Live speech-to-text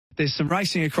There's some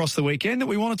racing across the weekend that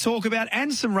we want to talk about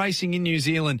and some racing in New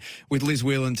Zealand with Liz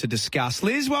Whelan to discuss.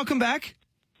 Liz, welcome back.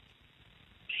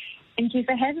 Thank you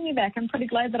for having me back. I'm pretty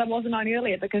glad that I wasn't on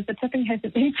earlier because the tipping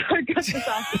hasn't been so good this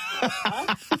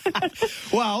afternoon.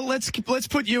 Well, let's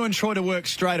put you and Troy to work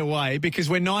straight away because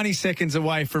we're 90 seconds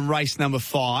away from race number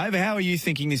 5. How are you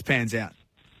thinking this pans out?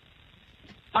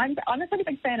 I'm a pretty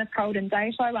big fan of Golden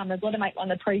Dato. There's a lot of mate on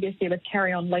the previous year with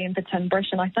Carry On Liam for Tim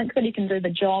Brish, and I think that he can do the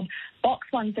job. Box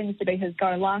 1 seems to be his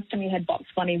go. Last time he had Box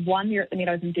 1, he won here at the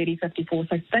Meadows in Dirty 54.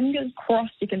 So fingers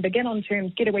crossed you can begin on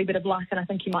terms, get a wee bit of luck, and I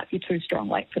think he might be too strong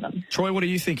late for them. Troy, what are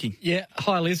you thinking? Yeah,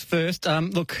 hi Liz first.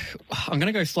 Look, I'm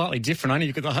going to go slightly different, only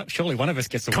because surely one of us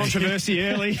gets the controversy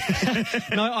early.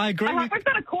 No, I agree. We've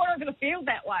got a quarter of the field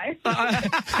that way.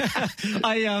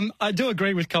 I do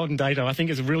agree with Golden Dato. I think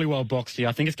it's really well boxed here.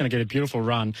 I think it's going to get a beautiful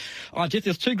run.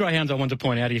 There's 2 greyhounds I want to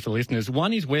point out here for listeners.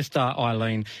 One is West Star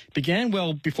Eileen. Began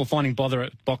well before finding bother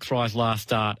at Box Rise last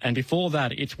start, and before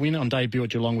that, its win on debut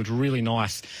at Geelong was really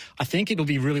nice. I think it'll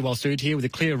be really well suited here with a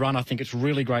clear run. I think it's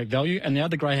really great value, and the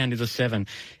other greyhound is a 7.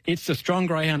 It's a strong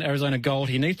greyhound, Arizona Gold.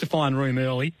 He needs to find room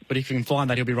early, but if he can find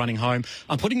that, he'll be running home.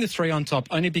 I'm putting the 3 on top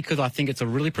only because I think it's a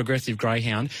really progressive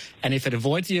greyhound, and if it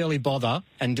avoids the early bother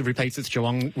and repeats its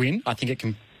Geelong win, I think it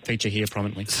can feature here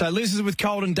prominently. So Liz is with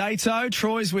Golden Dato,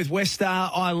 Troy's with West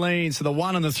Star Eileen. So the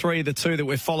 1 and the 3 are the 2 that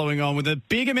we're following on with a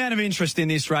big amount of interest in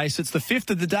this race. It's the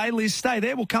 5th of the day. Liz, stay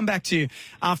there. We'll come back to you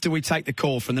after we take the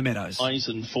call from the Meadows.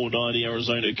 And $4.90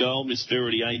 Arizona Gold, Miss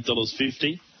Verity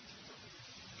 $8.50.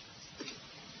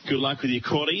 Good luck with your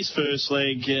quaddies. First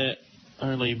leg,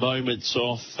 only moments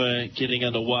off getting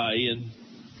underway, and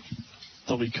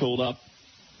they'll be called up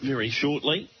very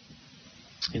shortly.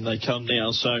 In they come now.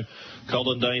 So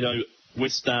Golden Dato,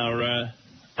 West Star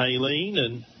Aileen,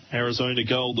 and Arizona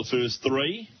Gold the first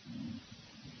 3.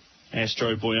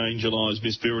 Astro Boy, Angel Eyes,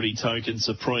 Miss Verity, Token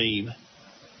Supreme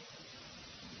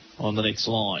on the next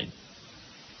line.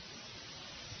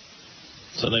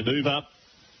 So they move up.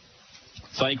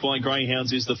 Fake White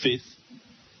Greyhounds is the 5th.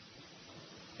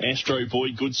 Astro Boy,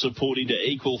 good support into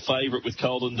equal favourite with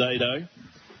Golden Dato.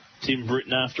 Tim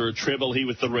Britton after a treble here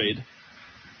with the red.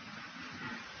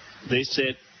 They're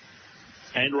set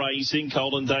and racing.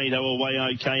 Golden Dato away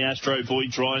okay. Astro Boy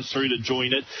drives through to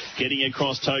join it. Getting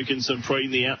across Token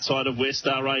Supreme, the outside of West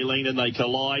Star Aileen, and they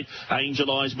collide. Angel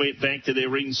Eyes went back to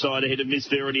their inside ahead of Miss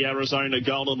Verity, Arizona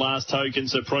Gold, and last Token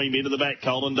Supreme into the back.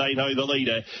 Golden Dato the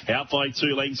leader. Out by 2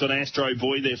 lengths on Astro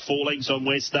Boy. They're 4 lengths on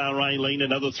West Star Aileen.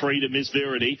 Another 3 to Miss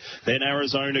Verity. Then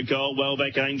Arizona Gold, well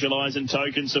back Angel Eyes and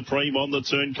Token Supreme on the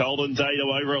turn. Golden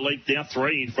Dato over a length now.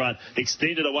 3 in front.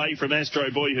 Extended away from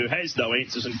Astro Boy, who has no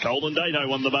answers, and Golden Dato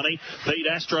won the money. Beat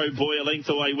Astro Boy a length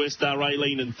away. West Star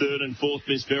Aileen in 3rd and 4th.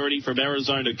 Miss Verity from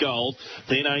Arizona Gold.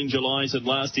 Then Angel Eyes and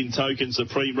last in Token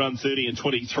Supreme run 30 and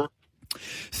 23.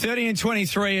 30 and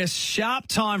 23, a sharp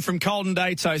time from Golden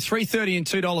Dato. $3.30 and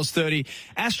 $2.30.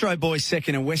 Astro Boy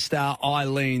 2nd and West Star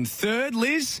Aileen 3rd.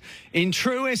 Liz, in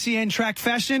true SEN track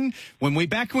fashion, when we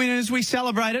back winners, we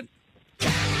celebrate it.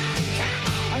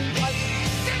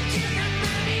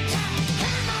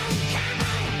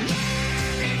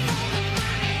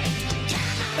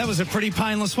 That was a pretty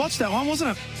painless watch, that one,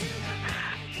 wasn't it?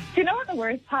 Do you know what the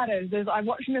worst part is I'm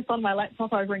watching this on my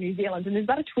laptop over in New Zealand, and there's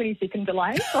about a 20-second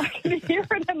delay, so I can hear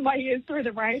it in my ears through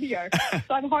the radio.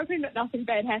 So I'm hoping that nothing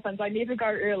bad happens. I never go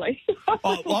early.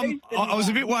 I was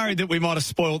a bit worried that we might have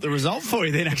spoiled the result for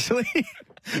you then, actually.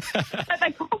 But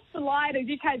they crossed the line as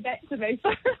you came back to me, so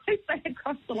at least they had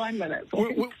crossed the line with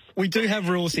it. We do have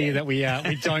rules here that we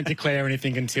don't declare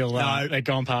anything until they've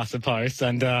gone past the post,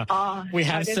 and we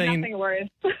have seen nothing worse.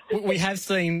 we have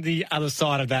seen the other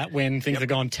side of that when things have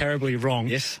gone terribly wrong.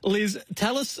 Yes, Liz,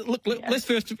 tell us. Let's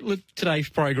first look at today's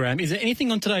program. Is there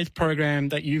anything on today's program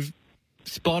that you've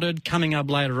spotted coming up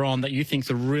later on that you think is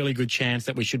a really good chance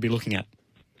that we should be looking at?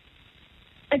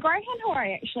 A greyhound who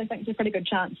I actually think is a pretty good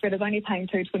chance for it is only paying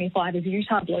 $2.25 is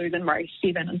Utah Blues in race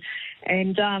 7.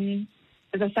 And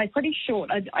as I say, pretty short.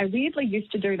 I weirdly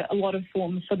used to do a lot of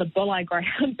forms for the Bull-Eye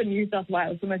Greyhound in New South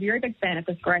Wales. I'm a very big fan of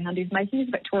this greyhound. He's making his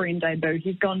Victorian debut.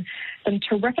 He's gone some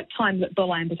terrific times at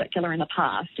Bull-Eye in particular in the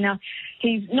past. Now,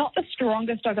 he's not the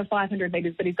strongest over 500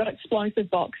 metres, but he's got explosive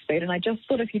box speed. And I just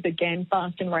thought if he began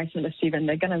fast in race number 7,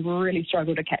 they're going to really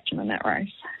struggle to catch him in that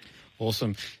race.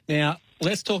 Awesome. Now,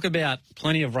 let's talk about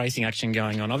plenty of racing action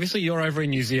going on. Obviously, you're over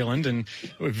in New Zealand, and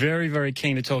we're very, very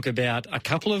keen to talk about a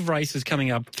couple of races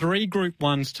coming up. 3 Group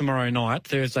 1s tomorrow night,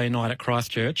 Thursday night at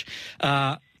Christchurch.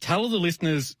 Tell the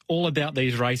listeners all about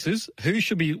these races. Who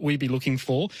should we be looking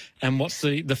for, and what's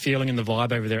the feeling and the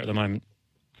vibe over there at the moment?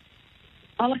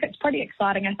 Oh, look, it's pretty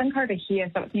exciting. I think over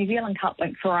here, so it's New Zealand Cup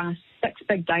Link for us. 6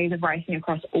 big days of racing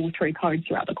across all 3 codes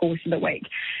throughout the course of the week.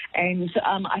 And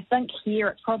I think here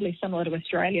it's probably similar to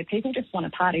Australia. People just want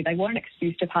to party. They want an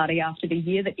excuse to party after the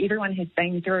year that everyone has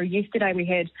been through. Yesterday we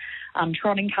had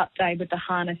Trotting Cup Day with the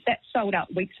harness. That sold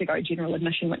out weeks ago, general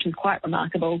admission, which is quite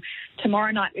remarkable.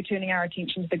 Tomorrow night we're turning our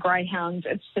attention to the greyhounds.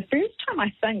 It's the first time,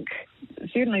 I think,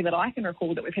 certainly that I can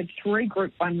recall, that we've had 3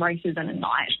 Group 1 races in a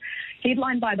night,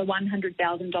 headlined by the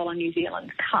 $100,000 New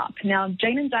Zealand Cup. Now,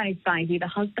 Jean and Dave Fahey, the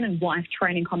husband and wife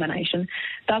training combination,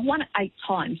 they've won 8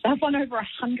 times. They've won over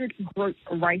 100 group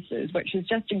races, which is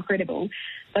just incredible.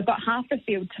 They've got half the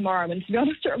field tomorrow, and to be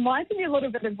honest, it reminds me a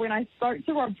little bit of when I spoke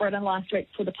to Rob Britton last week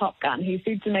for the Top Gun. He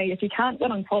said to me, if you can't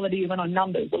win on quality, you win on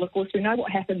numbers. Well, of course, we know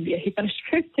what happened there. He finished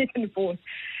first, second, fourth,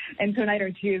 and Tornado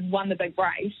Tears won the big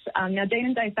race. Now, Dean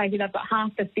and Dave Fahey, they've got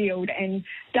half the field, and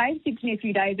Dave said to me a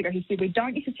few days ago, he said, we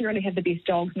don't necessarily have the best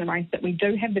dogs in the race, but we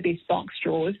do have the best box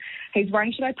draws. He's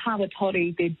Rancho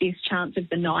Pawatoti, their best chance of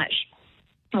the night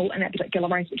in that particular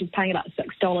race, which is paying about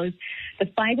 $6. The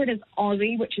favourite is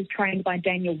Aussie, which is trained by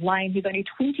Daniel Lane. He's only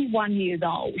 21 years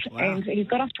old, and he's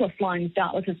got off to a flying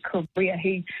start with his career.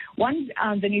 He won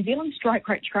the New Zealand Strike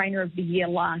Rate Trainer of the Year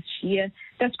last year.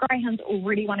 This greyhound's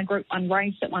already won a Group 1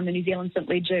 race that won the New Zealand St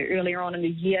Leger earlier on in the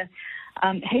year.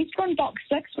 He's gone box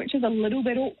 6, which is a little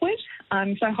bit awkward.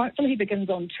 So hopefully he begins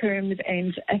on terms,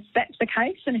 and if that's the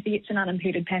case, and if he gets an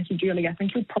unimpeded passage early, I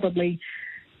think he'll probably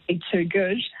be too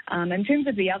good. In terms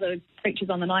of the other features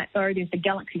on the night, though, there's the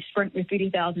Galaxy Sprint with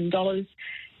 $30,000.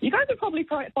 You guys will probably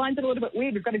find it a little bit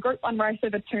weird. We've got a Group 1 race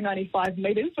over 295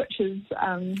 metres, which is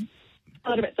a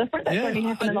little bit different. That's only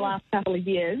happened in the last couple of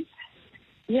years.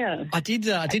 Yeah. I did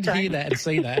hear that and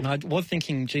see that, and I was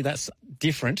thinking, gee, that's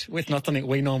different with not something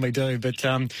we normally do. But,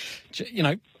 you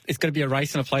know, it's got to be a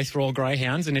race and a place for all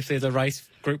greyhounds, and if there's a race,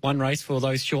 Group 1 race for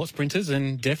those short sprinters,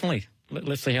 then definitely.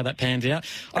 Let's see how that pans out.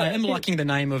 I am liking the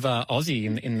name of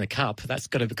Aussie in the Cup. That's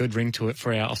got a good ring to it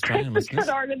for our Australian listeners.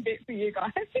 Good Oregon bet for you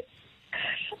guys.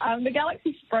 The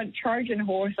Galaxy Sprint Trojan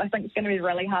horse, I think, is going to be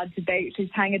really hard to beat. He's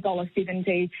paying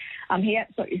 $1.70. He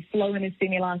absolutely flew in his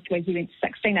semi last week. He went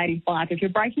 16.85. If you're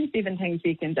breaking 17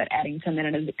 seconds at Addington, then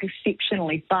it is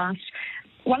exceptionally fast.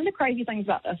 One of the crazy things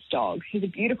about this dog, he's a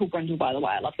beautiful brindle, by the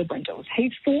way. I love the brindles.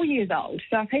 He's 4 years old.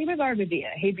 So if he was over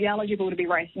there, he'd be eligible to be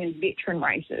racing in veteran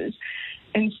races.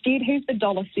 Instead, he's the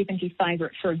 $1.70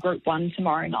 favourite for a Group 1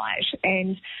 tomorrow night.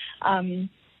 And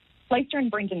Lisa and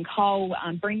Brendan Cole.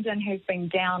 Brendan has been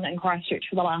down in Christchurch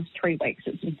for the last 3 weeks.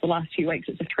 It's the last 2 weeks.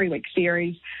 It's a 3-week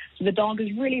series. So the dog is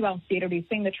really well settled. He's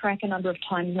seen the track a number of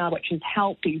times now, which has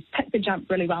helped. He's picked the jump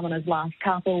really well in his last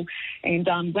couple. And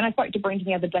when I spoke to Brendan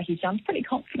the other day, he sounds pretty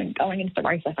confident going into the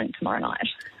race, I think, tomorrow night.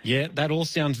 Yeah, that all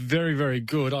sounds very, very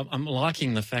good. I'm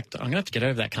liking the fact that I'm going to have to get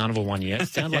over that carnival one yet. It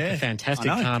sounds like a fantastic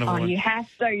carnival. Oh, you have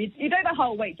to. You do the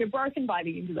whole week. You're broken by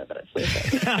the end of it, but it's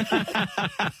worth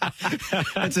it.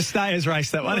 It's a stayers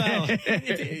race, that one. Well,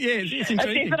 it's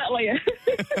intriguing. It definitely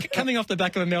is. Coming off the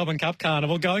back of a Melbourne Cup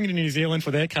carnival, going to New Zealand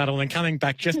for their carnival, and coming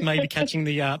back just maybe catching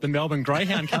the Melbourne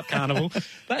Greyhound Cup carnival.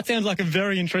 That sounds like a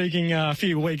very intriguing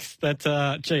few weeks that,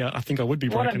 I think I would be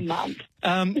broken. What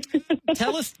a month.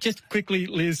 Tell us just quickly,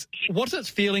 Liz, what's it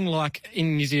feeling like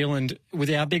in New Zealand with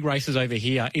our big races over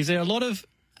here? Is there a lot of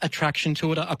attraction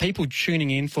to it? Are people tuning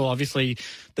in for, obviously,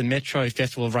 the Metro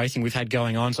Festival of Racing we've had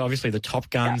going on? So obviously the Top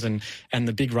Guns and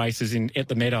the big races at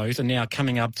the Meadows, and now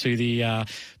coming up to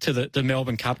the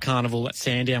Melbourne Cup Carnival at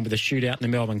Sandown with a shootout in the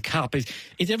Melbourne Cup.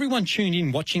 Is everyone tuned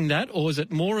in watching that, or is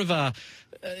it more of a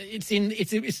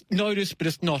it's noticed but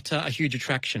it's not a huge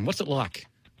attraction? What's it like?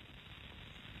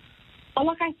 Oh,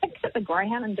 look, I think that the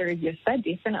greyhound enthusiasts, they're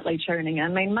definitely tuning in. I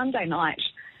mean, Monday night,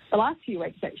 the last few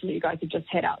weeks, actually, you guys have just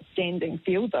had outstanding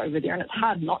fields over there, and it's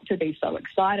hard not to be so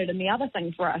excited. And the other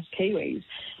thing for us Kiwis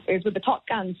is with the Top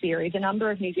Gun series, a number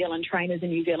of New Zealand trainers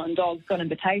and New Zealand dogs got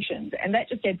invitations, and that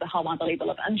just adds a whole other level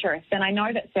of interest. And I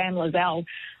know that Sam Lizelle,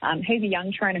 he's a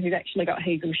young trainer who's actually got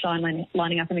Hazel Shine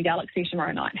lining up in the Galaxy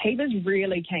tomorrow night. He was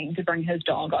really keen to bring his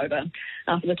dog over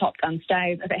for the Top Gun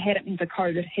stays. If it hadn't been for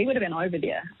COVID, he would have been over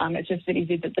there. It's just that he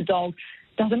said that the dog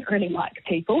doesn't really like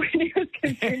people, and he was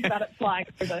concerned about it flying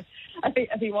over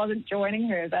if he wasn't joining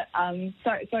her. But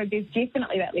so there's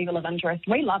definitely that level of interest.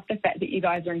 We love the fact that you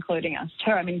guys are including us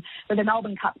too. I mean, with the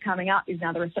Melbourne Cup coming up, there's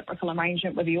now the reciprocal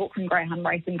arrangement with the Auckland Greyhound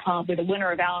Racing Club, where the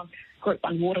winner of our Group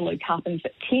 1 Waterloo Cup in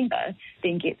September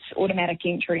then gets automatic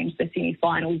entry into the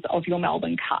semi-finals of your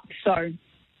Melbourne Cup. So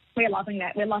we're loving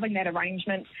that. We're loving that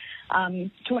arrangement.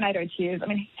 Tornado Tears, I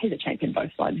mean, he's a champion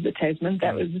both sides of the Tasman.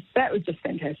 That was just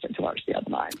fantastic to watch the other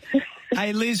night.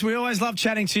 Hey, Liz, we always love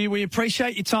chatting to you. We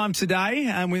appreciate your time today,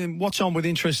 and we watch on with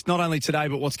interest not only today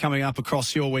but what's coming up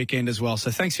across your weekend as well.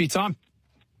 So thanks for your time.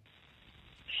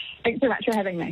 Thanks so much for having me.